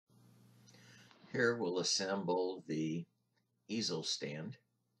Here we'll assemble the easel stand.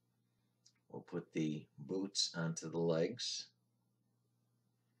 We'll put the boots onto the legs,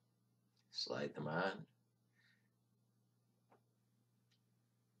 slide them on.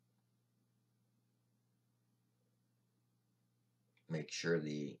 Make sure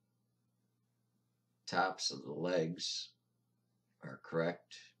the tops of the legs are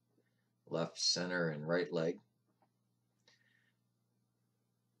correct, left, center, and right leg.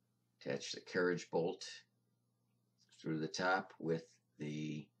 Attach the carriage bolt through the top with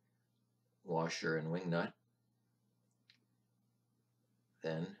the washer and wing nut.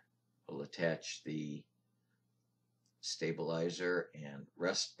 Then we'll attach the stabilizer and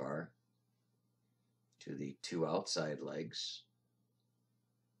rest bar to the two outside legs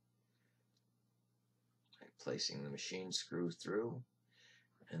by placing the machine screw through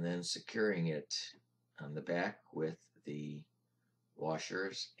and then securing it on the back with the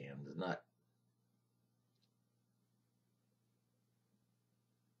washers and the nut.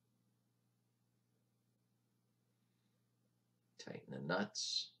 Tighten the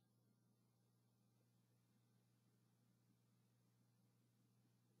nuts.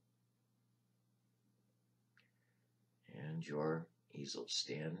 And your easel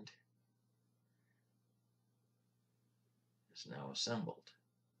stand is now assembled.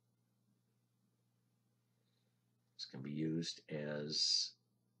 This can be used as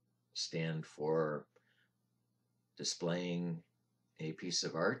a stand for displaying a piece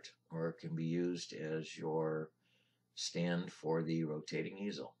of art, or it can be used as your stand for the rotating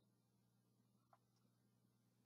easel.